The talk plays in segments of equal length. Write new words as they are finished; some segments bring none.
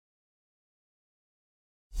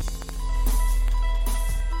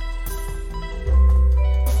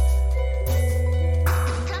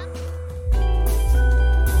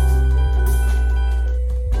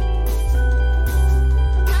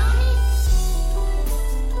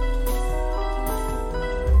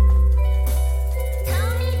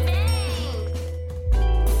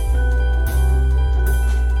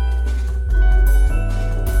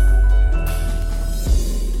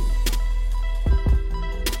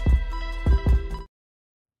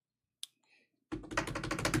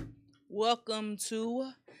Welcome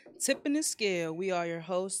to Tipping the Scale. We are your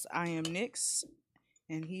hosts. I am Nix,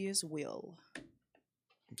 and he is Will.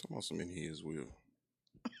 I'm talking about some in here as well.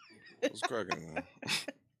 What's cracking, man?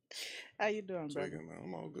 How you doing, brother? Taking, man.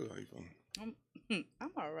 I'm all good. How you feeling?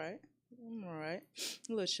 I'm all right. I'm all right.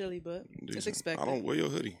 A little chilly, but it's Decent. I expected. don't wear your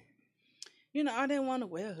hoodie. I didn't want to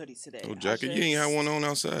wear a hoodie today. No I jacket. You ain't have just- one on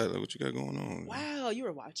outside. Like, what you got going on? Wow, you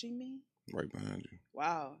were watching me? Right behind you.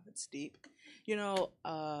 Wow, that's deep. You know,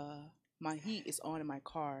 my heat is on in my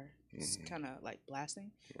car. It's Mhm. kind of like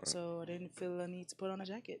blasting, Right. so I didn't feel the need to put on a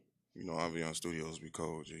jacket. You know, Avion Studios be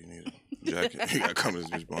cold. You need a jacket. You got to come in this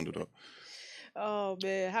bitch bundled up. Oh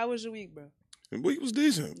man, how was your week, bro? The week was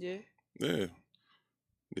decent. Yeah. Yeah.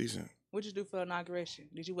 Decent. What'd you do for inauguration?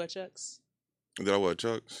 Did you wear Chucks? Did I wear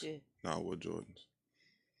Chucks? Yeah. Nah, I wore Jordans.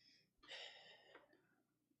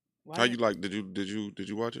 Why How not? you like? Did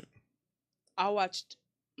you watch it? I watched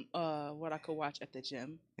what I could watch at the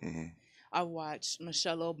gym. Mm-hmm. I watched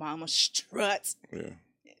Michelle Obama strut Yeah.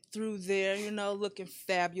 through there, looking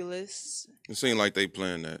fabulous. It seemed like they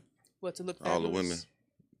planned that. What to look All fabulous? the women,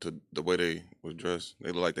 to the way they was dressed, they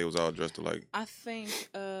looked like they was all dressed alike. I think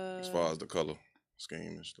As far as the color scheme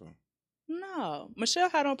and stuff. no. Michelle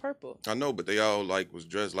had on purple. I know, but they all like was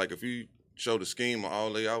dressed like if you show the scheme of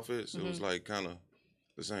all their outfits, it was like kind of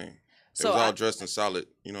the same. They So was all I- dressed in solid,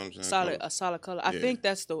 you know what I'm saying? solid colors. a solid color. I Yeah. think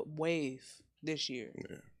that's the wave this year.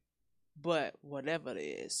 Yeah. But whatever it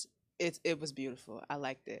is, it was beautiful. I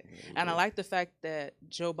liked it. Yeah, it was And I dope. like the fact that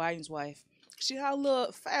Joe Biden's wife, she had a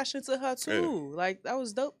little fashion to her too. Like that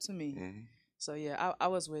was dope to me. Mhm. So yeah, I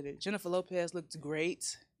was with it. Jennifer Lopez looked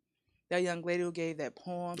great. That young lady who gave that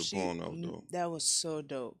poem, The poem, that was dope. that was so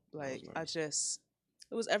dope. Like nice.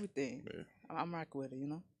 it was everything. Yeah. I'm rocking with it.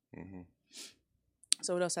 Mhm.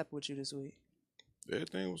 So what else happened with you this week?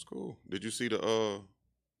 Everything was cool. Did you see the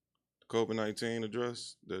COVID-19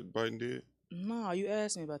 address that Biden did? No, you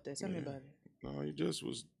asked me about that. Tell me Yeah. about it. No, he just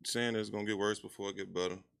was saying it's gonna get worse before it get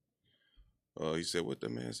better. He said what that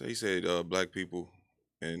man said. He said black people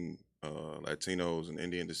and Latinos and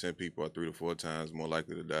Indian descent people are 3 to 4 times more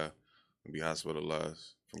likely to die and be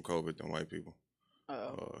hospitalized from COVID than white people.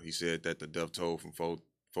 He said that the death toll from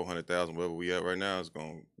 400,000, wherever we at right now, is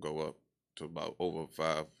gonna go up to about over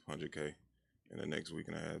 500K in the next week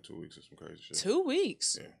and a half, 2 weeks, or some crazy shit. 2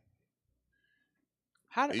 weeks. Yeah.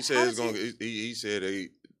 How He how said it's does gonna. He said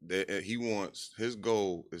that he wants, his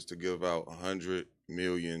goal is to give out 100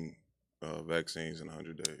 million vaccines in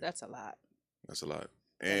 100 days. That's a lot. That's a lot.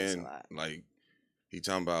 That is a And lot. like he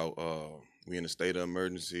talking about we in a state of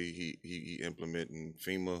emergency. He implementing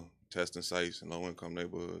FEMA testing sites in low income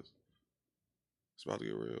neighborhoods. It's about to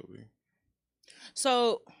get real, B.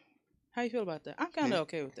 So, how you feel about that? I'm kind of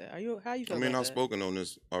okay with that. How you feel I mean, about I've that? spoken on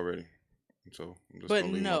this already, so I'm just But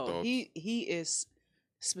gonna leave my no, thoughts. he is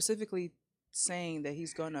specifically saying that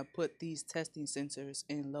he's gonna put these testing centers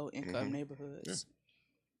in low income Mhm. neighborhoods.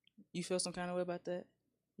 You feel some kind of way about that?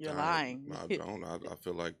 You're I- lying. I don't. I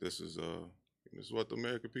feel like this is what the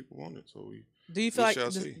American people wanted. So we do you feel we like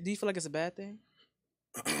shall see. do you feel like it's a bad thing?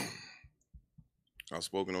 I've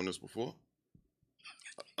spoken on this before.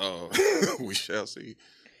 We shall see.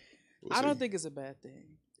 We'll I don't see. think it's a bad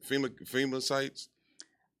thing. FEMA sites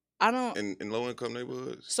I don't. in low income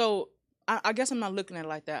neighborhoods. So I guess I'm not looking at it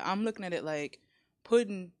like that. I'm looking at it like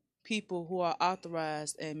putting people who are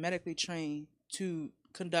authorized and medically trained to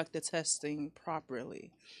conduct the testing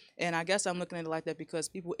properly. And I guess I'm looking at it like that because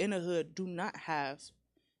people in the hood do not have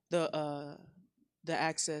the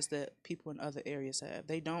access that people in other areas have.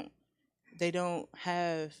 They don't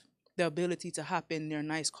have the ability to hop in their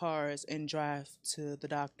nice cars and drive to the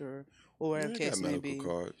doctor or whatever They case got may medical be.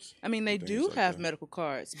 cards. I mean, they and things do like have that. medical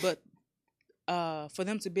cards, but for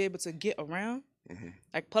them to be able to get around, Mhm.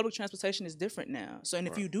 like public transportation is different now. So, and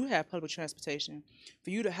if Right. you do have public transportation, for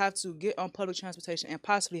you to have to get on public transportation and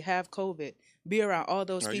possibly have COVID, be around all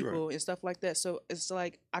those No, you're right. people and stuff like that. So it's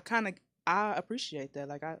like I appreciate that.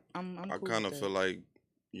 Like I'm I cool kind with of that. feel like,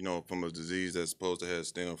 from a disease that's supposed to have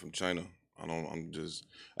stemmed from China.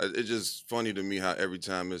 It's just funny to me how every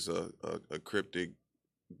time it's a cryptic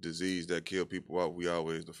disease that kill people out, we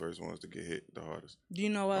always the first ones to get hit the hardest. Do you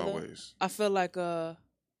know why though? Always. I feel like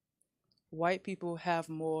white people have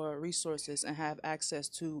more resources and have access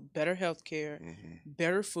to better health care, Hmm.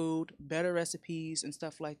 better food, better recipes and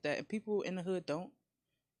stuff like that. And people in the hood don't.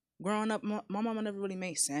 Growing up, my mama never really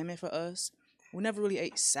made salmon for us. We never really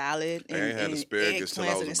ate salad I and, ain't had and asparagus till I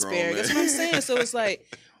eggplants was and a grown asparagus. That's man. what I'm saying. So it's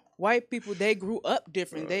like white people, they grew up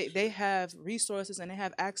different. Oh, they shit. have resources and they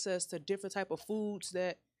have access to different type of foods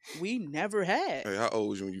that we never had. Hey, how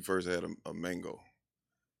old was you when you first had a mango?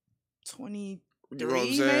 20 You know what I'm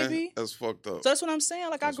 3 saying? maybe. That's fucked up. So that's what I'm saying.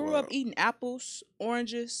 Like, I That's grew up wild. eating apples,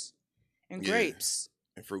 oranges, and Yeah. grapes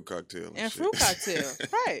And fruit cocktail. and shit. fruit cocktail.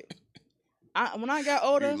 Right. When I got You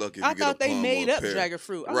older, lucky if I you get a thought they plum or made a up pear. dragon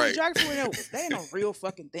fruit. I'm Right. like, dragon fruit they ain't no real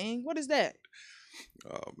fucking thing. What is that?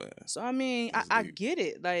 Oh man. So I mean, That's I deep. get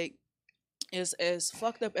it. Like, as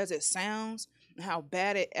fucked up as it sounds, and how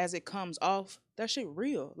bad it as it comes off, that shit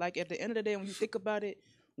real. Like, at the end of the day, when you think about it,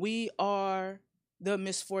 we are the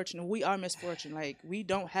misfortune. We are misfortune. Like, we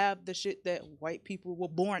don't have the shit that white people were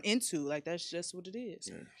born into. Like, that's just what it is.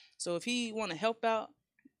 Yeah. So if he want to help out,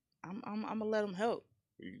 I'm gonna let him help.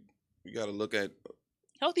 You got to look at.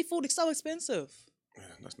 Healthy food is so expensive.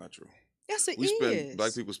 That's not true. Yes, it We is. spend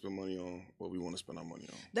black people spend money on what we want to spend our money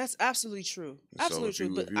on. That's absolutely true. So Absolutely if true.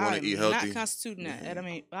 you- But if you wanna I am eat healthy, not constituting that. And I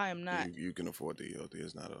mean, I am not. You can afford to eat healthy.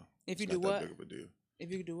 It's not a. If you it's do not that what? big of a deal.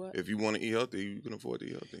 If you could do what? If you want to eat healthy, you can afford to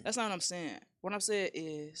eat healthy. That's not what I'm saying. What I'm saying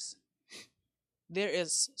is there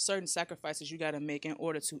is certain sacrifices you got to make in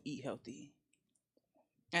order to eat healthy.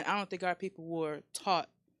 And I don't think our people were taught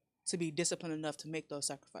to be disciplined enough to make those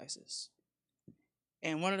sacrifices.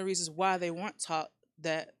 And one of the reasons why they weren't taught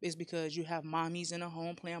that is because you have mommies in a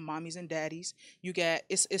home playing mommies and daddies. You got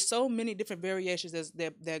it's so many different variations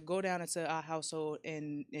that go down into our household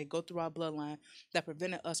and they go through our bloodline that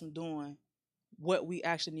prevented us from doing what we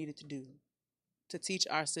actually needed to do to teach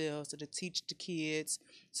ourselves, to teach the kids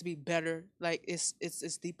to be better. Like, it's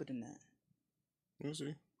deeper than that. We'll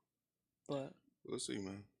see. But We'll see,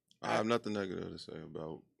 man. I have nothing negative to say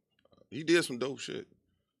about. He did some dope shit.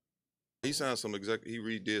 He signed some He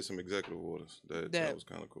redid some executive orders. That was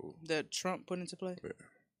kind of cool. That Trump put into play. Yeah.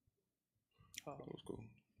 Oh. That was cool.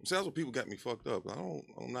 See, that's what people got me fucked up.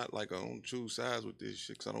 I'm not like I don't choose sides with this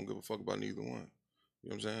shit because I don't give a fuck about neither one. You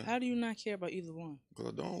know what I'm saying? How do you not care about either one?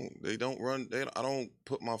 Because I don't. They don't run. I don't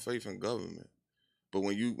put my faith in government. But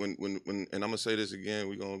when and I'm gonna say this again,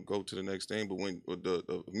 we're gonna go to the next thing. But when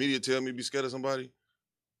the media tell me to be scared of somebody,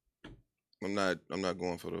 I'm not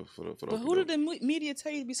going for the. But who did the media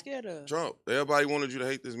tell you to be scared of? Trump. Everybody wanted you to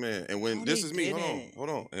hate this man. And when No, this they is me, didn't. hold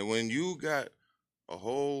on. And when you got a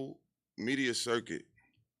whole media circuit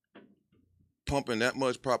pumping that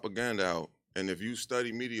much propaganda out, and if you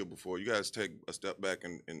study media before, you guys take a step back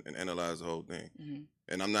and analyze the whole thing. Mm-hmm.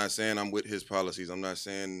 And I'm not saying I'm with his policies. I'm not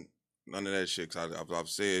saying none of that shit. I've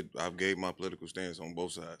said I've gave my political stance on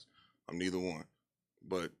both sides. I'm neither one.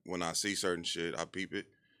 But when I see certain shit, I peep it,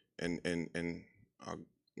 and I,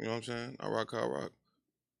 you know what I'm saying? I rock how I rock.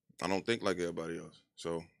 I don't think like everybody else.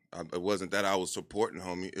 So it wasn't that I was supporting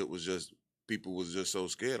homie. It was just people was just so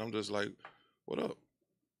scared. I'm just like, what up?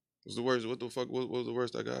 What's the worst? What the fuck? What was the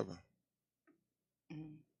worst that could happen?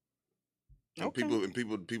 Mm-hmm. Okay. And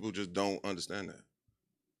people just don't understand that.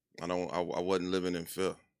 I wasn't living in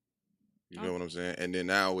fear. You know what I'm saying? And then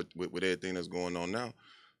now with everything that's going on now,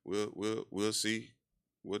 we'll see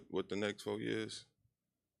what the next 4 years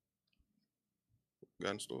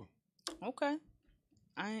got in store. Okay.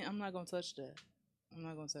 I'm not gonna touch that. I'm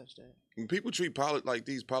not gonna touch that. And people treat like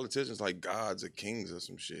these politicians like gods or kings or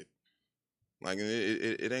some shit. Like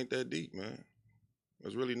it ain't that deep, man.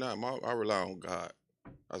 It's really not. I rely on God.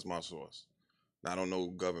 That's my source. I don't know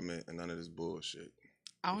government and none of this bullshit.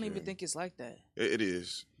 I don't even think it's like that. It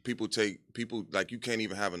is. People like you can't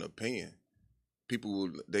even have an opinion. People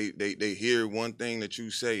will they hear one thing that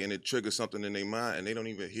you say and it triggers something in their mind and they don't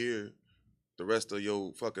even hear the rest of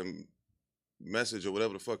your fucking message or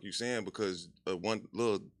whatever the fuck you saying because of one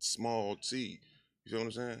little small seed. You feel what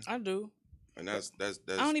I'm saying? I do. And that's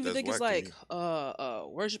I don't even think it's like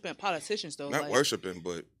worshiping politicians though. Not like, worshiping,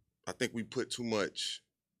 but I think we put too much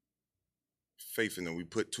faith in them. We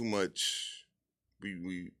put too much.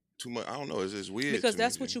 We too much. I don't know. It's weird because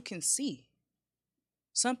that's what you can see.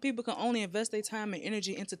 Some people can only invest their time and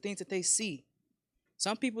energy into things that they see.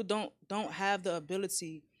 Some people don't have the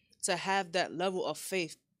ability to have that level of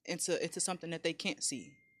faith into something that they can't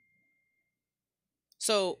see.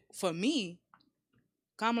 So for me,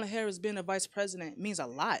 Kamala Harris being a vice president means a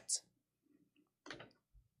lot.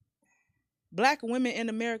 Black women in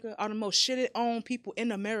America are the most shitted on people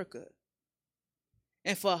in America.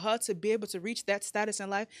 And for her to be able to reach that status in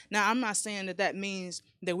life, now I'm not saying that means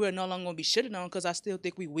that we're no longer going to be shitted on because I still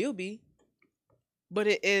think we will be. But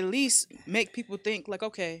it at least make people think like,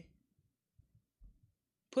 okay,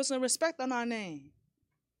 put some respect on our name.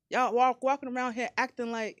 Y'all walking around here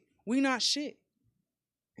acting like we not shit.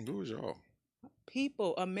 Who is y'all?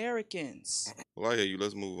 People, Americans. Well, I hear you.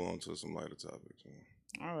 Let's move on to some lighter topics.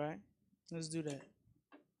 Man. All right. Let's do that.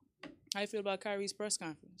 How you feel about Kyrie's press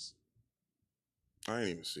conference? I ain't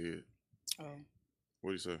even see it. Oh.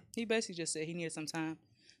 What do you say? He basically just said he needed some time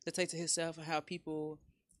to take to himself and how people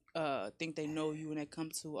think they know you and they come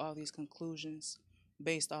to all these conclusions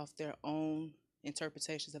based off their own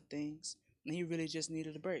interpretations of things. And he really just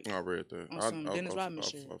needed a break I read that. on some Dennis Rodman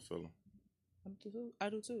shit. I feel him. I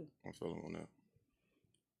do too. I feel him on that.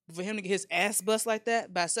 For him to get his ass bust like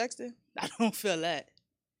that by Sexton, I don't feel that.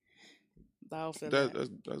 I don't feel that. That's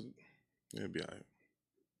it'll be all right.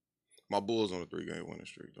 My Bulls on a 3-game winning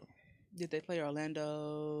streak though. Did they play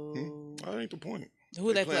Orlando? That ain't the point.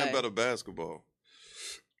 Who they playing play? better basketball.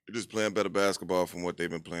 They're just playing better basketball from what they've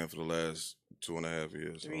been playing for the last 2.5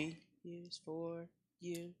 years. 3 years, 4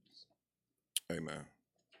 years. Hey man,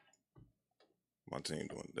 my team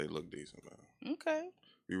they look decent, man. Okay.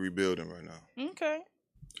 We rebuilding right now. Okay.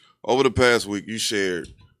 Over the past week, you shared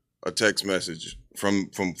a text message from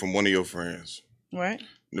one of your friends. Right.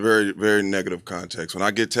 In a very, very negative context. When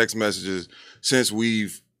I get text messages, since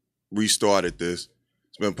we've restarted this,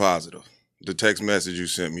 it's been positive. The text message you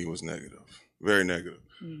sent me was negative. Very negative,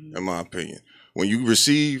 in my opinion. When you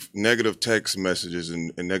receive negative text messages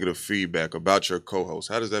and negative feedback about your co-host,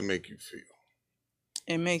 how does that make you feel?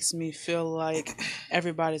 It makes me feel like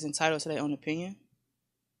everybody's entitled to their own opinion.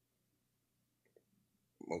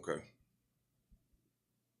 Okay.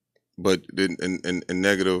 But in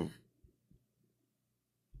negative,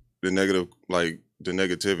 the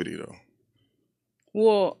negativity though.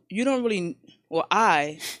 Well,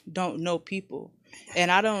 I don't know people, and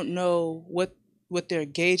I don't know what they're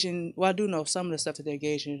gauging. Well, I do know some of the stuff that they're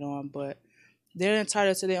gauging it on, but they're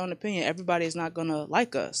entitled to their own opinion. Everybody is not gonna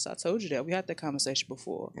like us. I told you that. We had that conversation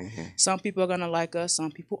before. Some people are gonna like us, some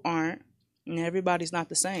people aren't, and everybody's not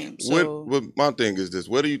the same. So, what my thing is this: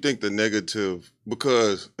 where do you think the negative?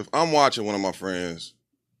 Because if I'm watching one of my friends'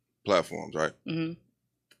 platforms, right,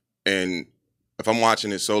 and if I'm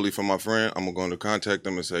watching it solely for my friend, I'm going to contact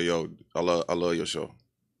them and say, "Yo, I love your show.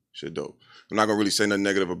 Shit dope." I'm not gonna really say nothing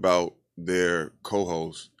negative about their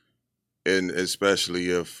co-host, and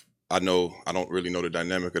especially if I don't really know the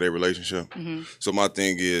dynamic of their relationship. So my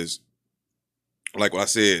thing is, like what I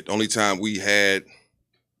said, the only time we had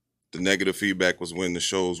the negative feedback was when the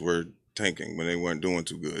shows were tanking, when they weren't doing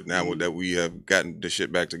too good. Now that we have gotten the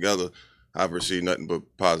shit back together, I've received nothing but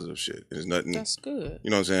positive shit. There's nothing. That's good. You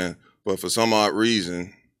know what I'm saying? But for some odd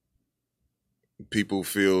reason, people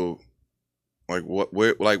feel like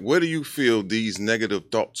where do you feel these negative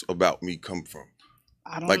thoughts about me come from?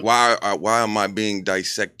 I don't Like why am I being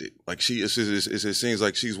dissected? Like it seems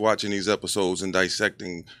like she's watching these episodes and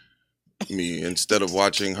dissecting me instead of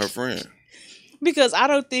watching her friend. Because I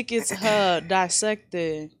don't think it's her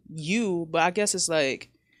dissecting you, but I guess it's like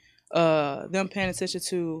them paying attention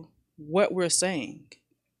to what we're saying.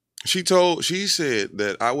 She said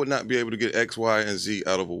that I would not be able to get X, Y, and Z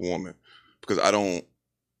out of a woman because I don't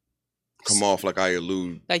come off like I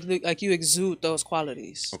allude. Like you exude those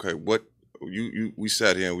qualities. Okay, what we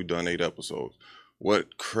sat here and we done 8 episodes.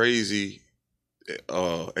 What crazy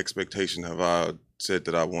expectation have I said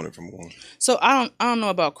that I wanted from a woman? So I don't know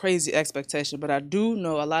about crazy expectation, but I do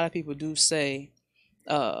know a lot of people do say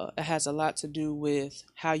it has a lot to do with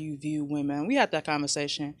how you view women. We had that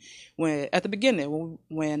conversation at the beginning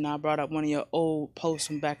when I brought up one of your old posts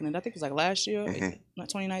from back in I think it was like last year,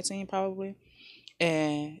 2019 probably,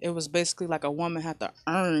 and it was basically like a woman had to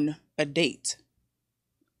earn a date.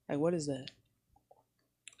 Like, what is that?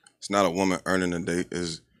 It's not a woman earning a date.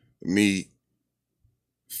 It's me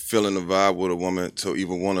feeling the vibe with a woman to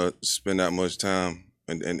even want to spend that much time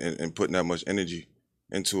and putting that much energy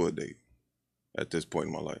into a date at this point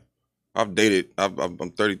in my life. I've dated,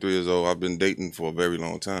 I'm 33 years old. I've been dating for a very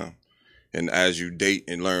long time. And as you date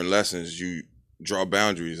and learn lessons, you draw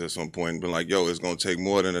boundaries at some point and be like, yo, it's going to take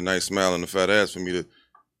more than a nice smile and a fat ass for me to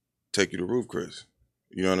take you to Roof Chris.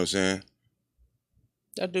 You know what I'm saying?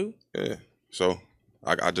 I do. Yeah. So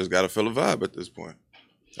I just got to feel a vibe at this point.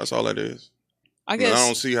 That's all that is. I guess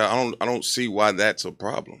I don't see why that's a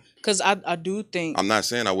problem. Because I do think I'm not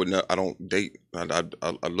saying I don't date. I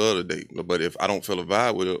love to date, but if I don't feel a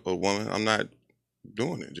vibe with a woman, I'm not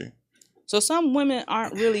doing it, G. So some women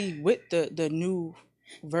aren't really with the new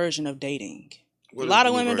version of dating. What a lot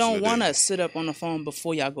of women don't want to sit up on the phone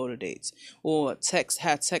before y'all go to dates or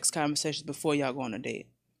have text conversations before y'all go on a date.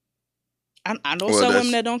 I know some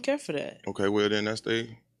women that don't care for that. Okay, well then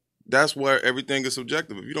that's where everything is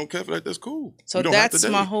subjective. If you don't care for that, that's cool. So that's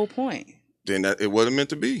my whole point. Then it wasn't meant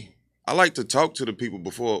to be. I like to talk to the people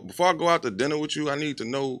before I go out to dinner with you. I need to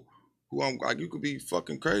know who I'm. Like, you could be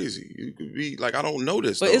fucking crazy. You could be like, I don't know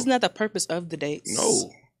this. But isn't that the purpose of the dates?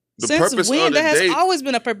 No. Since when? That has always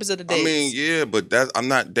been a purpose of the dates. I mean, yeah, but I'm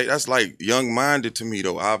not. That's like young-minded to me,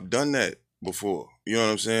 though. I've done that before. You know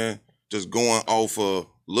what I'm saying? Just going off of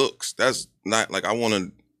looks. That's not like I want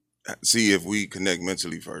to see if we connect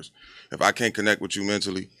mentally first. If I can't connect with you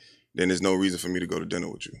mentally, then there's no reason for me to go to dinner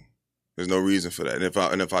with you. There's no reason for that.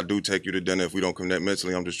 And if I do take you to dinner, if we don't connect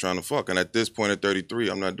mentally, I'm just trying to fuck. And at this point at 33,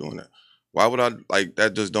 I'm not doing that. Why would I, like,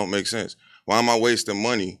 that just don't make sense. Why am I wasting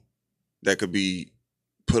money that could be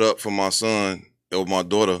put up for my son or my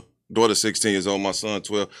daughter? Daughter 16 years old, my son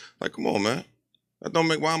 12. Like, come on, man. That don't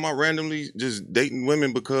make, why am I randomly just dating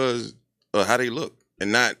women because of how they look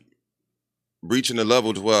and not reaching the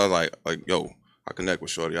level to where like, yo, I connect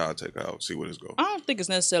with shorty, I'll take her out, see where this goes. I don't think it's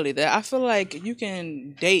necessarily that. I feel like you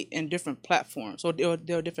can date in different platforms, or there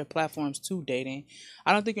are different platforms to dating.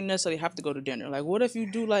 I don't think you necessarily have to go to dinner. Like, what if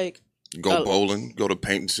you do like go bowling, go to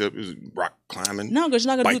paint and sip, rock climbing? No, because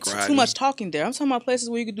you're not gonna do too much talking there. I'm talking about places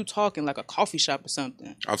where you could do talking, like a coffee shop or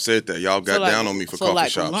something. I've said that. Y'all got down on me for coffee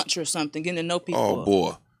shops. Like lunch or something, getting to know people. Oh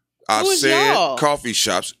boy, I said coffee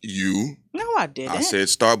shops. You? No, I didn't. I said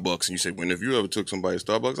Starbucks, and you said, when have you ever took somebody to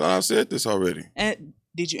Starbucks? I said this already. And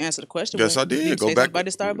did you answer the question? Yes, I did. Go back by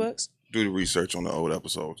the Starbucks. Do the research on the old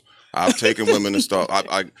episodes. I've taken women to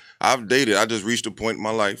Starbucks. I've dated. I just reached a point in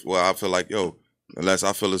my life where I feel like, yo, unless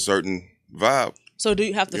I feel a certain vibe. So do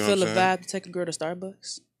you have to feel a vibe to take a girl to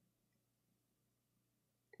Starbucks?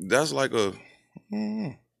 That's like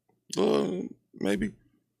maybe.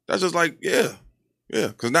 That's just like, yeah.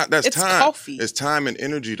 Because that's it's time. Coffee. It's time and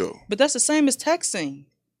energy, though. But that's the same as texting.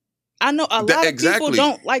 I know a lot of people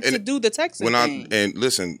don't like to do the texting thing. And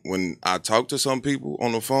listen, when I talk to some people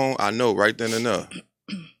on the phone, I know right then and there,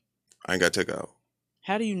 I ain't got to take her out.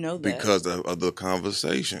 How do you know that? Because of the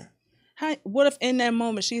conversation. What if in that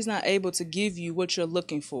moment she's not able to give you what you're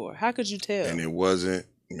looking for? How could you tell? And it wasn't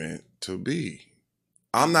meant to be.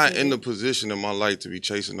 I'm not in the position in my life to be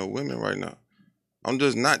chasing no women right now. I'm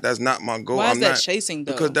just not. That's not my goal. Why is that chasing,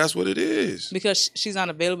 though? Because that's what it is. Because she's not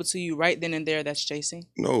available to you right then and there, that's chasing?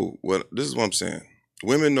 No. Well, this is what I'm saying.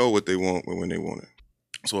 Women know what they want when they want it.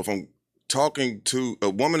 So if I'm talking to...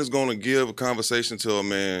 A woman is going to give a conversation to a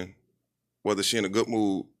man, whether she's in a good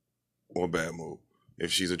mood or a bad mood,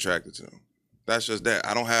 if she's attracted to him. That's just that.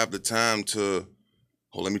 I don't have the time to,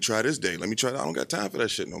 let me try this day. Let me try that. I don't got time for that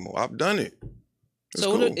shit no more. I've done it. It's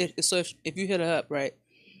so cool. If you hit her up, right,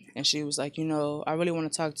 and she was like, I really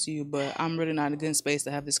want to talk to you, but I'm really not in a good space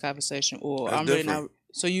to have this conversation, or that's I'm different. really not.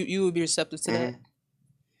 So you would be receptive to that?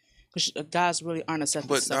 Because guys really aren't receptive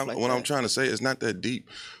to stuff like that. What I'm trying to say, it's not that deep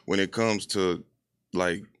when it comes to,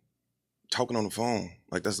 like, talking on the phone.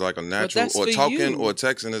 Like, that's like a natural, or talking or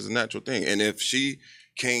texting is a natural thing. And if she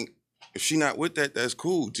not with that, that's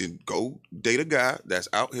cool. To go date a guy that's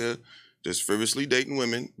out here just frivolously dating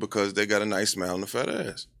women because they got a nice smile and a fat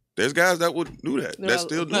ass. There's guys that would do that. That's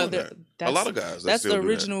still doing that. A lot of guys. That's the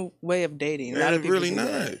original way of dating. It's really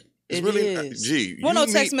not. It's really not. Gee, well, no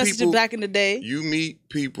text messages back in the day. You meet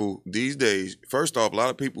people these days. First off, a lot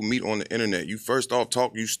of people meet on the internet. You first start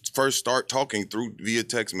talking via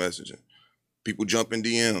text messaging. People jump in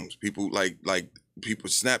DMs. People like people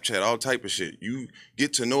Snapchat, all type of shit. You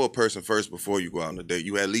get to know a person first before you go out on a date.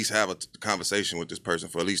 You at least have a conversation with this person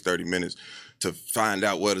for at least 30 minutes to find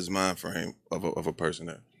out what is mind frame of a person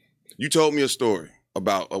there. You told me a story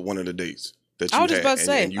about one of the dates that you had. I was just about to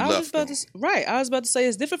say. I was about to say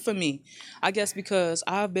it's different for me. I guess because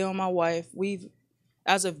I've been with my wife.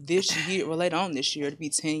 As of this year, or later on this year, it'll be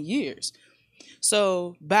 10 years.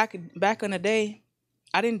 So back in the day,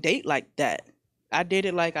 I didn't date like that. I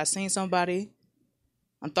dated like I seen somebody,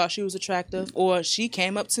 I thought she was attractive, or she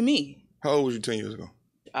came up to me. How old was you 10 years ago?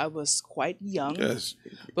 I was quite young. Yes.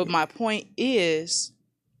 But my point is,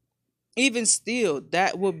 even still,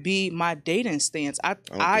 that would be my dating stance.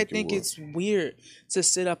 I think it's weird to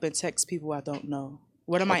sit up and text people I don't know.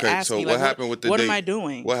 What am I asking? So what happened with the date? What am I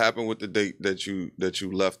doing? What happened with the date that you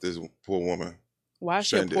left this poor woman? Why is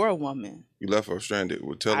she a poor woman? You left her stranded.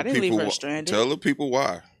 Well, I didn't leave her stranded. Tell the people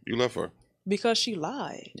why you left her. Because she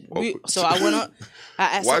lied. So I went on.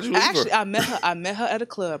 Why'd you leave her? I met her at a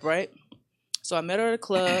club, right? So I met her at a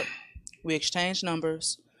club. We exchanged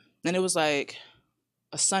numbers, and it was like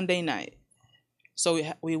a Sunday night. So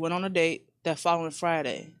we went on a date that following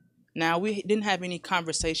Friday. Now we didn't have any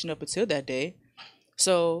conversation up until that day.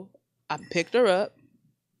 So I picked her up.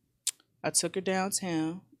 I took her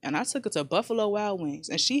downtown, and I took her to Buffalo Wild Wings,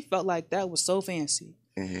 and she felt like that was so fancy.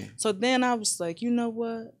 Mm-hmm. So then I was like, you know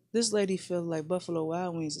what? This lady feels like Buffalo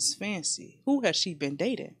Wild Wings is fancy. Who has she been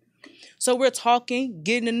dating? So we're talking,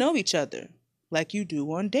 getting to know each other, like you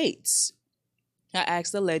do on dates. I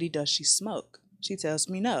asked the lady, does she smoke? She tells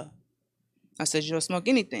me no. I said, you don't smoke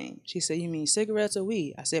anything. She said, you mean cigarettes or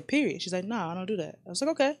weed? I said, period. She's like, no, I don't do that. I was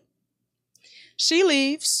like, okay. She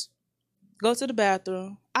leaves, go to the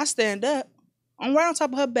bathroom. I stand up. And right on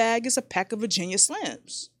top of her bag is a pack of Virginia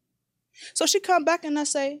Slims. So she come back and I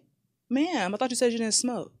say, ma'am, I thought you said you didn't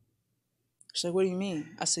smoke. She's like, what do you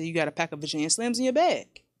mean? I said, you got a pack of Virginia Slims in your bag.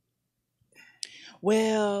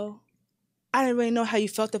 Well, I didn't really know how you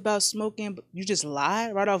felt about smoking, but you just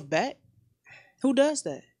lied right off bat? Who does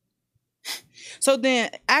that? So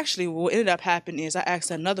then, actually, what ended up happening is I asked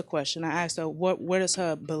her another question. I asked her, where does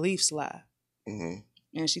her beliefs lie?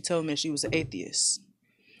 Mm-hmm. And she told me she was an atheist.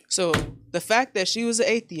 So the fact that she was an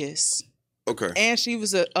atheist and she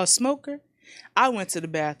was a smoker, I went to the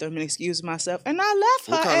bathroom and excused myself, and I left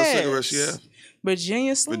her. What kind of cigarette she have?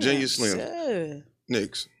 Virginia Slim. Virginia Slim. Yeah.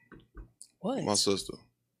 Nix. What? My sister.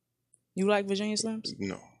 You like Virginia Slims?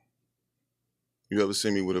 No. You ever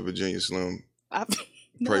see me with a Virginia Slim?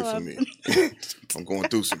 Pray for me. I'm going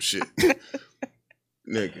through some shit.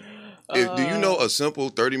 Nigga. Do you know a simple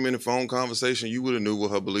 30-minute phone conversation, you would have knew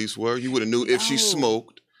what her beliefs were? You would have knew if she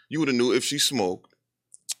smoked. You would have knew if she smoked.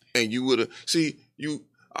 And you would have... See,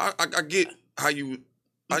 I get how you...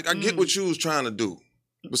 I get what you was trying to do.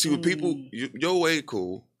 But see, with people, your way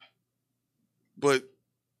cool. But...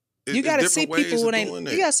 You gotta see people when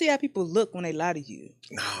you gotta see how people look when they lie to you.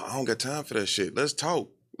 No, I don't got time for that shit. Let's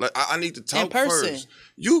talk. Like I need to talk in person. First.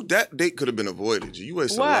 That date could have been avoided. You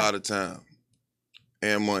wasted a lot of time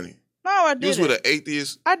and money. No, I didn't. You was with an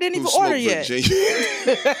atheist. I didn't even order yet. An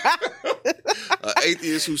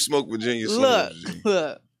atheist who smoked Virginia Slims.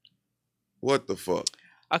 Look. What the fuck?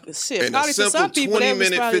 I could see it. And a simple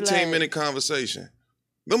 20-minute, 15-minute conversation.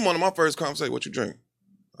 Then one of my first conversations. What you drink?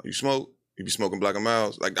 You smoke? You be smoking Black and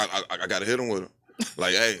Milds? Like I gotta hit him with him.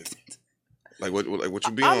 Like, hey, like what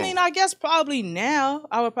you be on? I mean, I guess probably now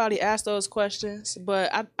I would probably ask those questions, but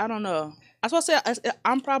I don't know. That's what I say.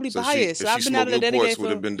 I'm probably biased. If she been out of the Newports, would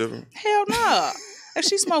have been different. Hell no. If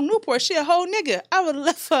she smoked Newport, she a whole nigga. I would have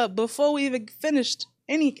left her before we even finished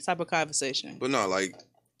any type of conversation. But no, like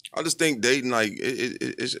I just think dating, like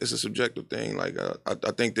it's a subjective thing. Like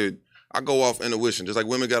I think that. I go off intuition. Just like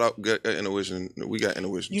women got intuition, we got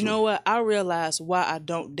intuition. You know what? I realized why I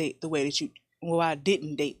don't date the way that you... Why I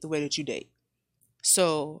didn't date the way that you date.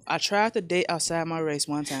 So, I tried to date outside my race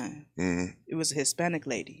one time. Mm-hmm. It was a Hispanic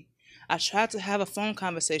lady. I tried to have a phone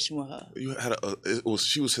conversation with her. You had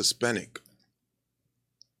she was Hispanic.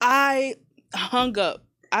 I hung up.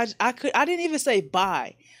 I didn't even say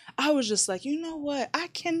bye. I was just like, you know what? I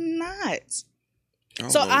cannot.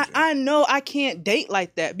 So I know I can't date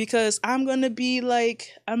like that because I'm going to be like,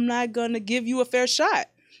 I'm not going to give you a fair shot.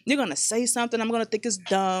 You're going to say something I'm going to think is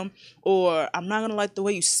dumb, or I'm not going to like the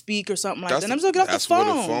way you speak or something like that. And I'm just going to get off the phone.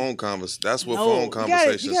 That's what phone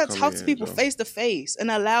conversations You got to talk to people face to face and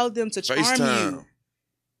allow them to charm you.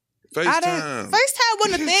 FaceTime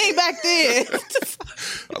wasn't a thing back then.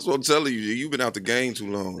 That's what I'm telling you. You've been out the game too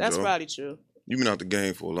long. That's probably true. You've been out the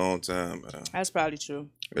game for a long time, man. That's probably true.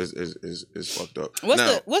 It's fucked up.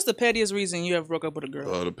 What's the pettiest reason you ever broke up with a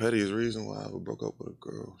girl? The pettiest reason why I ever broke up with a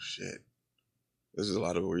girl? Shit. This is a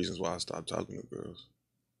lot of reasons why I stopped talking to girls.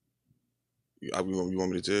 You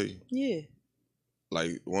want me to tell you? Yeah.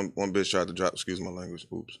 Like, one bitch tried to drop, excuse my language,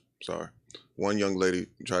 oops, sorry. One young lady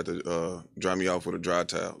tried to dry me off with a dry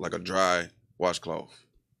towel, like a dry washcloth.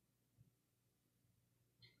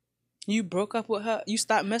 You broke up with her? You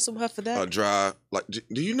stopped messing with her for that? A dry, like,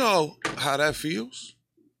 do you know how that feels?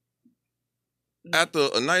 After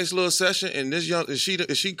a nice little session, and this young,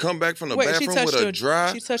 she come back from the bathroom with a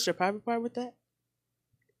dry. She touched your private part with that?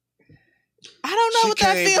 I don't know what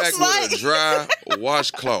that feels like. She came back with a dry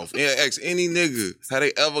washcloth. Yeah, ask any nigga how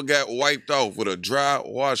they ever got wiped off with a dry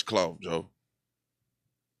washcloth, Joe.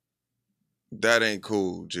 That ain't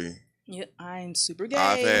cool, G. Yeah, I'm super gay.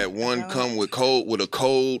 I've had one come with a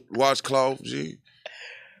cold washcloth, G.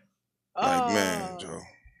 Like, man, Joe.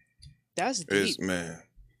 That's deep. It's, man.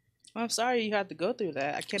 I'm sorry you had to go through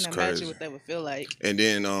that. I can't imagine what that would feel like. And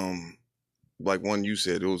then, like one you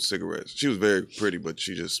said, it was cigarettes. She was very pretty, but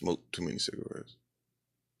she just smoked too many cigarettes.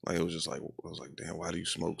 Like, it was just like, I was like, damn, why do you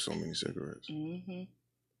smoke so many cigarettes? Mm-hmm.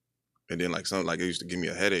 And then, like, something like it used to give me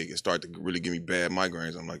a headache. It started to really give me bad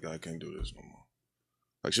migraines. I'm like, I can't do this no more.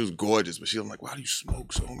 Like, she was gorgeous, but I'm like, why do you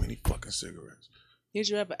smoke so many fucking cigarettes? Did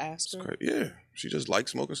you ever ask her? Yeah, she just liked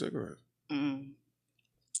smoking cigarettes. Mm.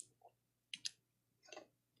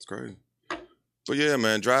 It's crazy. But yeah,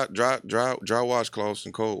 man, dry washcloths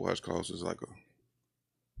and cold washcloths is like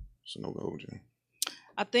it's a no-go, Jim.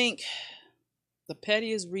 I think the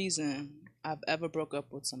pettiest reason I've ever broke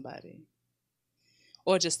up with somebody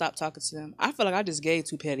or just stopped talking to them, I feel like I just gave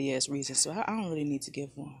 2 petty-ass reasons, so I don't really need to give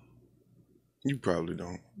one. You probably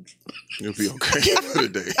don't. You'll be okay for the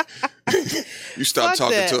day. You stop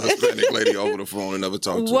talking to a Hispanic lady over the phone and never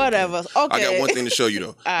talk to her. Whatever. Okay. I got one thing to show you,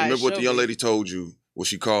 though. Remember what the young lady told you? Well,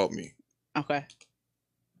 she called me. Okay.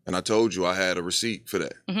 And I told you I had a receipt for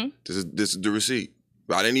that. Mm-hmm. This is the receipt.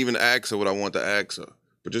 But I didn't even ask her what I wanted to ask her.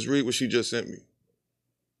 But just read what she just sent me.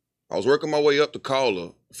 I was working my way up to call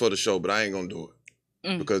her for the show, but I ain't gonna do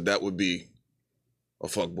it. Because that would be a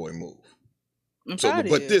fuckboy move.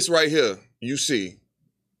 But this right here, you see,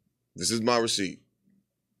 this is my receipt.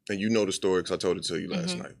 And you know the story because I told it to you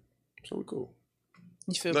last night. So we cool.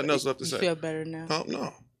 You feel nothing else left to say. You feel better now?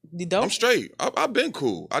 No. You don't? I'm straight. I've been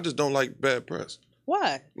cool. I just don't like bad press.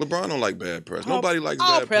 Why? LeBron don't like bad press. Nobody likes bad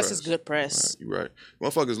press. All press is good press. Right, you're right.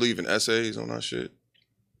 Motherfuckers leaving essays on our shit.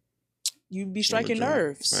 You be striking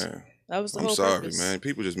nerves. Man. That was the I'm whole sorry, purpose. man.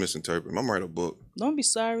 People just misinterpret. I'm write a book. Don't be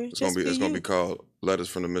sorry. It's gonna be called Letters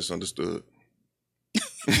from the Misunderstood.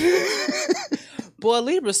 Boy,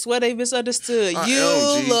 Libra swear they misunderstood.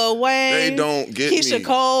 LG, Lil Wayne, they don't get Keisha me.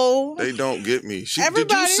 Cole. They don't get me. Everybody.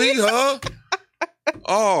 Did you see her?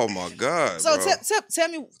 Oh my God. So bro.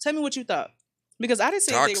 tell me what you thought. Because I didn't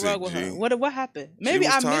see anything wrong with her. What happened? Maybe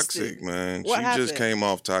I missed it. Toxic, man. What happened? Just came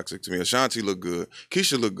off toxic to me. Ashanti looked good.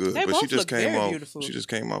 Keisha looked good. They but both she just look came very off. beautiful. She just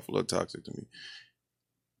came off a little toxic to me.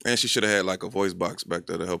 And she should have had like a voice box back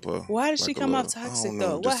there to help her. Why did she come off toxic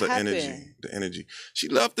though? What happened? The energy. She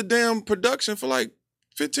left the damn production for like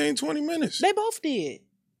 15, 20 minutes. They both did.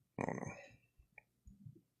 I don't know.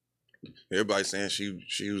 Everybody saying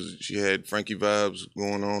she had Frankie vibes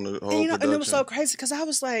going on the whole production. And it was so crazy because I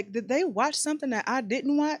was like, did they watch something that I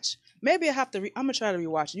didn't watch? Maybe I have to. I'm gonna try to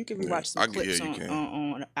rewatch it. You can rewatch some clips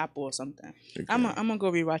on Apple or something. I'm gonna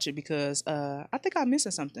go rewatch it because I think I'm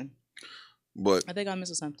missing something. But I think I'm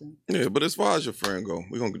missing something. Yeah, but as far as your friend go,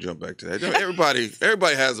 we're gonna jump back to that.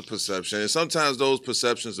 Everybody has a perception, and sometimes those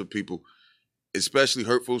perceptions of people, especially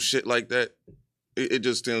hurtful shit like that, it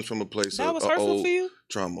just stems from a place that of was hurtful old for you?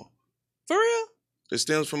 Trauma. For real? It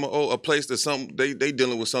stems from a place that they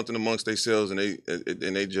dealing with something amongst themselves, and they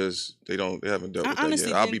haven't dealt with that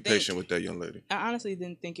yet. I'll be patient with that young lady. I honestly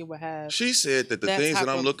didn't think it would have. She said that the things that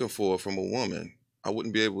I'm looking for from a woman, I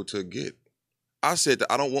wouldn't be able to get. I said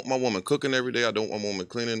that I don't want my woman cooking every day. I don't want my woman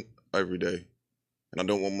cleaning every day. And I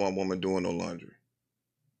don't want my woman doing no laundry.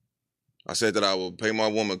 I said that I will pay my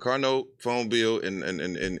woman car note, phone bill, and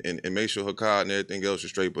make sure her card and everything else is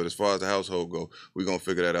straight. But as far as the household go, we're going to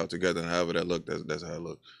figure that out together. And however that look, that's how it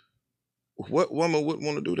look. What woman wouldn't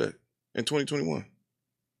want to do that in 2021?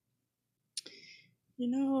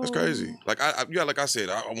 That's crazy. Like I said,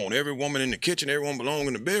 I want every woman in the kitchen. Everyone belong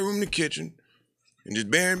in the bedroom, in the kitchen, and just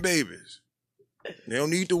bearing babies. They don't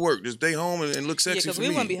need to work. Just stay home and look sexy for me.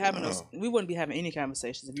 We wouldn't be having any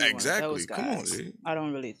conversations. If exactly. Those guys. Come on, dude. I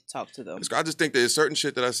don't really talk to them. I just think there's certain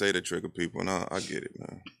shit that I say that trigger people, and I get it,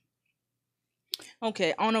 man.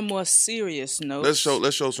 Okay, on a more serious note, let's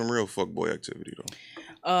show some real fuckboy activity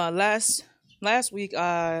though. Last week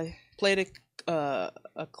I played a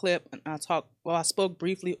clip and I spoke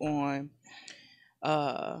briefly on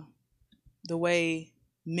the way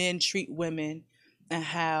men treat women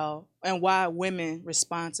and why women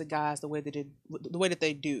respond to guys the way that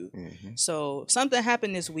they do. Mm-hmm. So something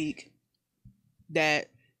happened this week that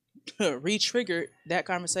re-triggered that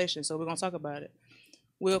conversation. So we're gonna talk about it.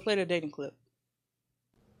 We'll play the dating clip.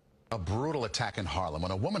 A brutal attack in Harlem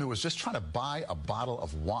when a woman who was just trying to buy a bottle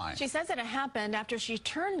of wine. She says that it happened after she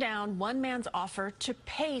turned down one man's offer to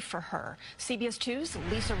pay for her. CBS 2's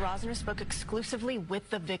Lisa Rosner spoke exclusively with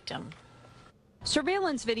the victim.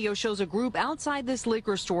 Surveillance video shows a group outside this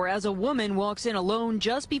liquor store as a woman walks in alone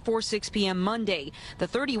just before 6 p.m. Monday. The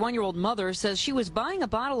 31-year-old mother says she was buying a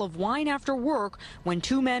bottle of wine after work when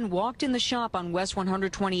two men walked in the shop on West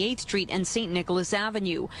 128th Street and St. Nicholas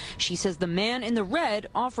Avenue. She says the man in the red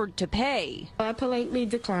offered to pay. I politely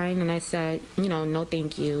declined and I said, no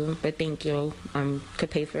thank you, but thank you. Could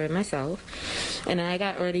pay for it myself. And I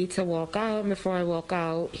got ready to walk out. And before I walk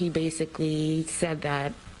out, he basically said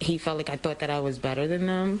that he felt like I thought that I was better than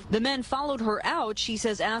them. The men followed her out, she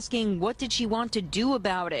says, asking what did she want to do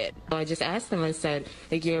about it. I just asked them, I said,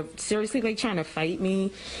 you're seriously trying to fight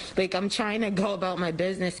me? I'm trying to go about my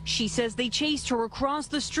business. She says they chased her across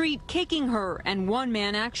the street, kicking her, and one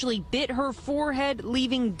man actually bit her forehead,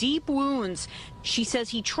 leaving deep wounds. She says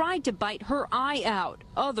he tried to bite her eye out.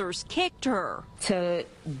 Others kicked her. To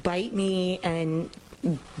bite me and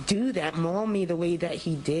do that, maul me the way that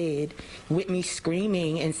he did, with me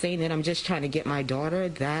screaming and saying that I'm just trying to get my daughter,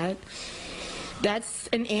 that's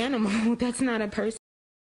an animal. That's not a person.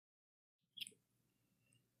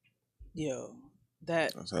 Yo,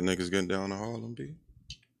 that's how niggas getting down to Harlem, B.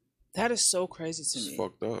 That is so crazy to me. It's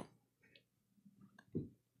fucked up.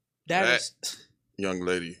 That is young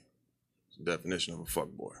lady, definition of a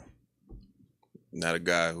fuckboy. Not a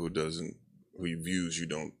guy who views you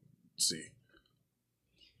don't see.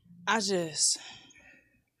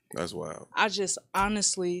 That's wild. I just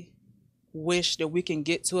honestly wish that we can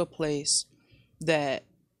get to a place that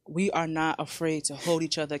we are not afraid to hold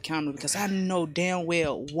each other accountable, because I know damn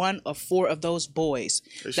well 1 or 4 of those boys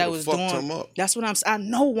that was doing. Him up. That's what I'm saying. I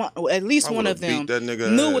know at least one of them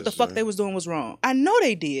knew what the fuck they was doing was wrong. I know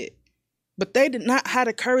they did, but they did not have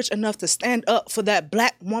the courage enough to stand up for that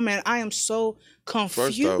black woman. I am so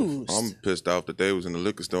confused. First off, I'm pissed off that they was in the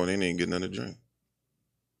liquor store and they didn't get nothing to drink.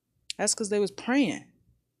 That's because they was praying.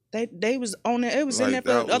 They was on there. It was in there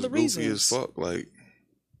for other reasons. As fuck. Like,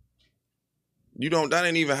 you don't. That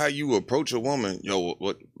ain't even how you approach a woman. Yo,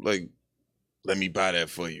 what? Like, let me buy that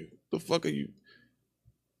for you. The fuck are you?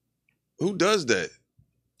 Who does that?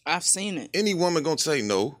 I've seen it. Any woman gonna say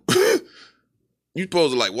no. You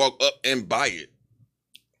supposed to like walk up and buy it.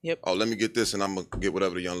 Yep. Oh, let me get this and I'm gonna get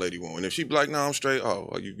whatever the young lady want. And if she be like, nah, I'm straight.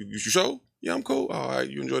 Oh, you sure? Yeah, I'm cool. All right,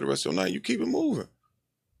 you enjoy the rest of your night. You keep it moving.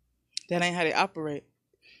 That ain't how they operate.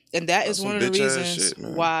 And that is one of the reasons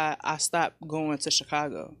why I stopped going to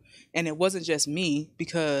Chicago. And it wasn't just me,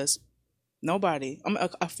 because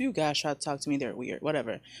a few guys tried to talk to me. They're weird,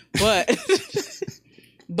 whatever. But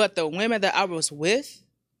but the women that I was with,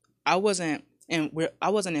 I wasn't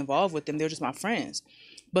involved with them. They were just my friends.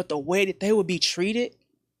 But the way that they would be treated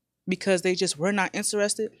because they just were not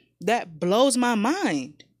interested, that blows my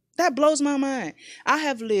mind. That blows my mind. I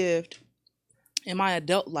have lived in my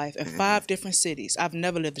adult life in 5 different cities. I've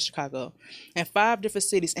never lived in Chicago. In 5 different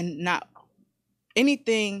cities, and not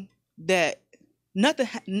anything that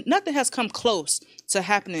nothing has come close to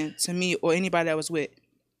happening to me or anybody that I was with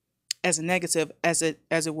as negative as it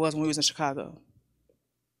was when we was in Chicago.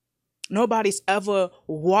 Nobody's ever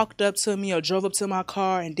walked up to me or drove up to my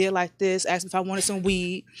car and did like this, asked me if I wanted some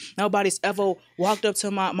weed. Nobody's ever walked up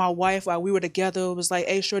to my wife while we were together. It was like,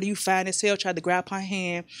 hey, shorty, you fine as hell, tried to grab her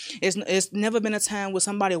hand. It's never been a time where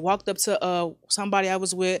somebody walked up to somebody I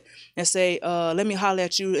was with and say, let me holler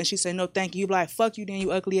at you. And she said, no, thank you. You be like, fuck you then,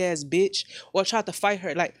 you ugly ass bitch. Or tried to fight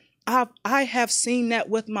her. Like, I have seen that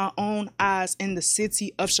with my own eyes in the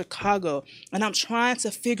city of Chicago. And I'm trying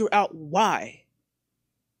to figure out why.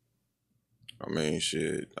 I mean,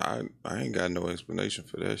 shit, I ain't got no explanation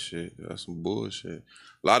for that shit. That's some bullshit.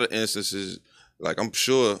 A lot of instances, like, I'm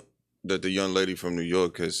sure that the young lady from New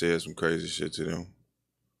York has said some crazy shit to them,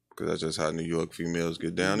 because that's just how New York females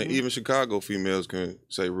get down. And even Chicago females can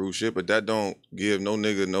say rude shit, but that don't give no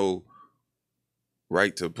nigga no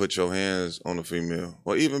right to put your hands on a female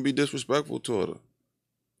or even be disrespectful toward her.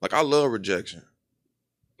 Like, I love rejection.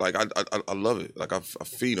 Like, I love it. Like, I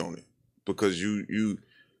feed on it, because you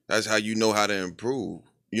that's how you know how to improve.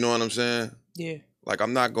 You know what I'm saying? Yeah. Like,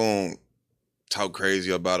 I'm not going to talk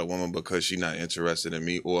crazy about a woman because she's not interested in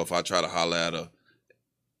me, or if I try to holler at her,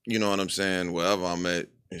 you know what I'm saying, wherever I'm at,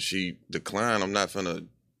 and she decline, I'm not finna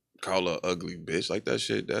call her ugly bitch. Like, that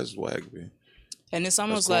shit, that's whack, man. And it's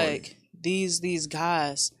almost like these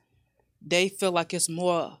guys, they feel like it's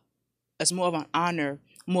more of an honor,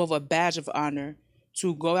 more of a badge of honor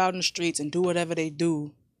to go out in the streets and do whatever they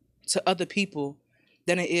do to other people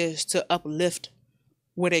than it is to uplift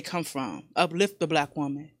where they come from, uplift the black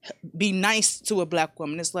woman, be nice to a black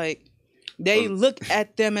woman. It's like they look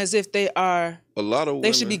at them as if they are. A lot of women,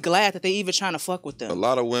 they should be glad that they even trying to fuck with them. A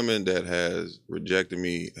lot of women that has rejected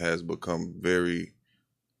me has become very,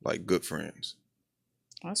 like, good friends.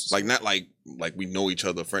 Like, not like we know each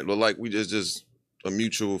other, friend, but like we just a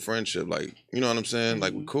mutual friendship. Like, you know what I'm saying?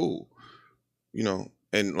 Like, we're cool, you know,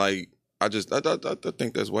 and like. I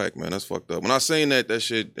think that's whack, man. That's fucked up. When I seen that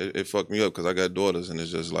shit, it fucked me up, because I got daughters, and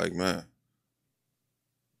it's just like, man,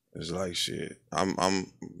 it's like, shit. I'm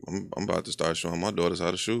about to start showing my daughters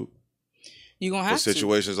how to shoot. You gonna have to. For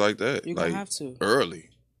situations like that. You gonna have to.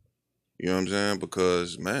 Early. You know what I'm saying?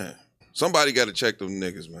 Because, man, somebody got to check them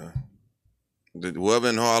niggas, man. Whoever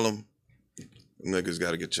in Harlem, niggas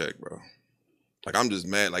got to get checked, bro. Like, I'm just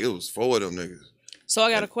mad. Like, it was 4 of them niggas. So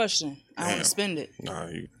I got a question. I want to spend it. Nah,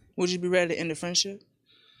 would you be ready to end the friendship?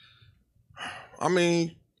 I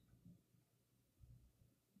mean,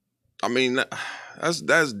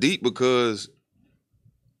 that's deep, because,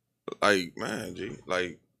 like, man, G,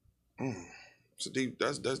 like, it's deep.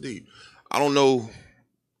 That's deep. I don't know.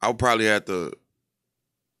 I'll probably have to,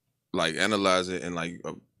 like, analyze it and, like,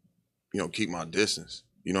 keep my distance.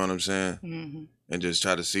 You know what I'm saying? Mm-hmm. And just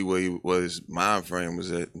try to see where his mind frame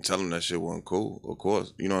was at, and tell him that shit wasn't cool. Of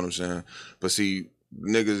course, you know what I'm saying. But see,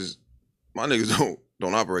 my niggas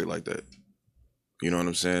don't operate like that. You know what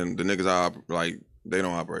I'm saying? The niggas they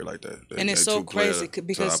don't operate like that. And it's so crazy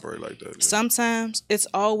because operate like that, sometimes it's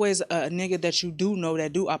always a nigga that you do know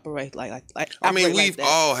that do operate like I mean, we've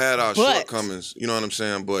all had our shortcomings. You know what I'm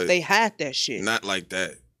saying? But they had that shit. Not like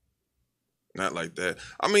that. Not like that.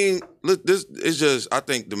 I mean, look, this is just. I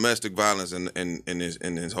think domestic violence in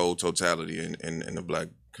this whole totality in the black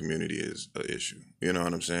community is an issue. You know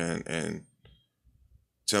what I'm saying? And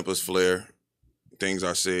tempers flare, things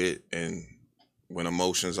are said, and when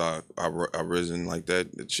emotions are risen like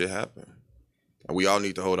that, shit happen. And we all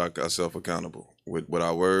need to hold ourselves accountable with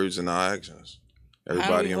our words and our actions.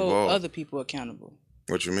 Everybody how do we involved. hold other people accountable?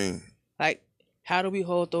 What you mean? Like, how do we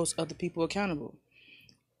hold those other people accountable?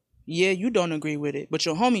 Yeah, you don't agree with it, but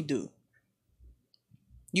your homie do.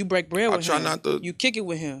 You break bread with him. I try not to. You kick it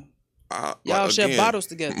with him. Y'all share bottles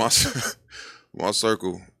together. My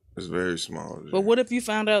circle is very small. But what if you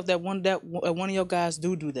found out that one of your guys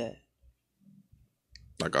do that?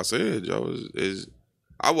 Like I said, Joe,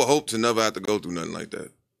 I would hope to never have to go through nothing like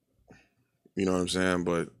that. You know what I'm saying?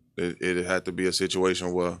 But it had to be a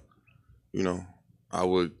situation where, you know, I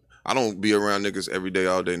don't be around niggas every day,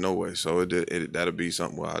 all day, no way. So that'll be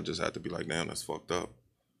something where I just have to be like, damn, that's fucked up.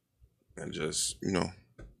 And just, you know,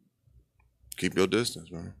 keep your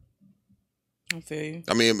distance, man. I feel you.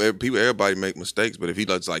 I mean, everybody make mistakes, but if he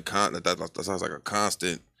lets like, that sounds like a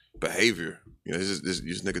constant behavior. You know,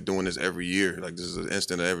 this nigga doing this every year. Like, this is an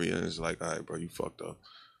instant of every year. And it's like, all right, bro, you fucked up.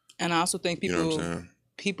 And I also think people, you know what I'm saying?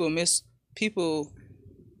 people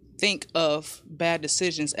think of bad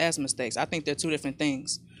decisions as mistakes. I think they're two different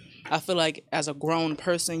things. I feel like as a grown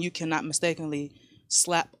person, you cannot mistakenly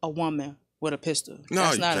slap a woman with a pistol. No,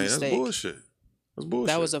 that's you not can't. a mistake. That's bullshit. That's bullshit.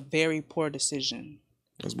 That was a very poor decision.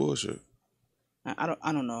 That's bullshit. I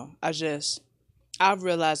don't know. I've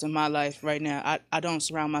realized in my life right now, I don't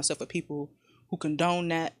surround myself with people who condone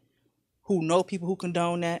that, who know people who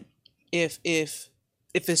condone that. If it's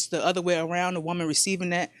the other way around, a woman receiving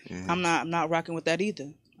that, I'm not rocking with that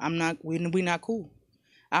either. We not cool.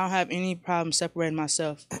 I don't have any problem separating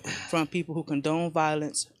myself from people who condone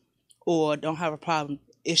violence or don't have a problem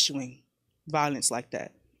issuing violence like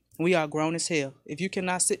that. We are grown as hell. If you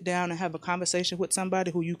cannot sit down and have a conversation with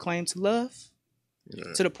somebody who you claim to love,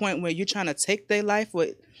 to the point where you're trying to take their life,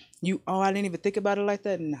 I didn't even think about it like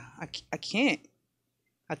that. Nah, I can't.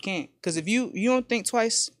 Because if you don't think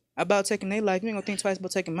twice about taking their life, you ain't gonna think twice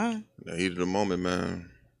about taking mine. The heat of the moment, man.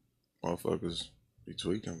 Motherfuckers be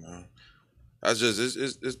tweaking, man. That's just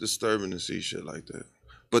it's disturbing to see shit like that.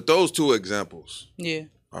 But those two examples,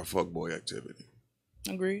 are fuckboy activity.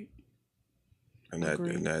 Agreed. And that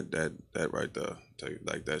right there,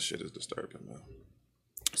 like that shit is disturbing, man.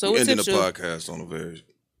 So we're ending the podcast on a very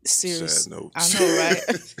serious sad note. I know,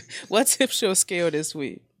 right? What tips your scale this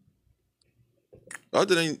week?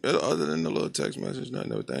 Other than the little text message,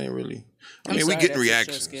 nothing. They ain't really. I mean, we getting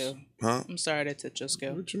reactions. Huh? I'm sorry that tipped your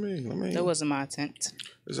scale. What you mean? That wasn't my intent.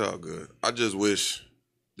 It's all good. I just wish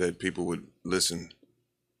that people would listen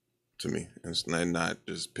to me and not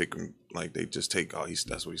just pick him like they just take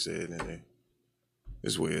that's what he said, and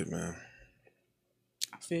it's weird, man.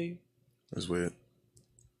 I feel you. It's weird.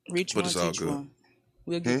 Reach one, teach one.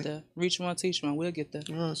 We'll get there. Reach one, teach one. We'll get there.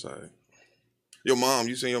 Oh, that's all right. Your mom,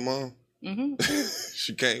 you seen your mom? Mm-hmm.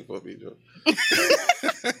 She came for me, Joe.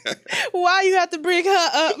 Why you have to bring her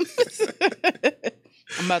up?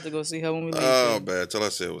 I'm about to go see her when we leave. Oh, bad. Tell her I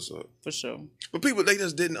said what's up. For sure. But people, they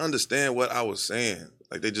just didn't understand what I was saying.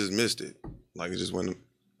 Like, they just missed it. Like, it just went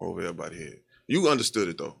over everybody's head. You understood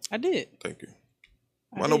it, though. I did. Thank you.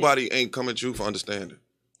 Why nobody ain't come at you for understanding?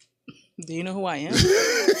 Do you know who I am?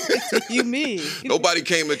 You mean? Nobody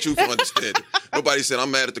came at you for understanding. Nobody said,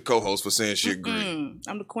 I'm mad at the co-host for saying she agreed.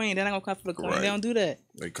 I'm the queen. They're not going to come for the queen. Right. They don't do that.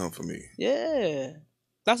 They come for me. Yeah.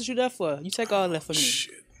 That's what you're there for. You take all that for me.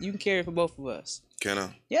 Shit. You can carry it for both of us. Can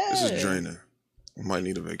I? Yeah. This is draining. I might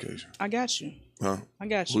need a vacation. I got you. Huh? I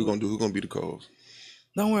got you. Who gonna do? Who gonna be the co-host?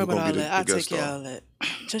 Don't worry about all that. I'll take care of all that.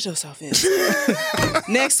 Shut yourself in.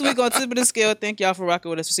 Next week on Tip of the Scale. Thank y'all for rocking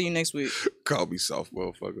with us. We'll see you next week. Call me soft,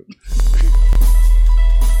 motherfucker.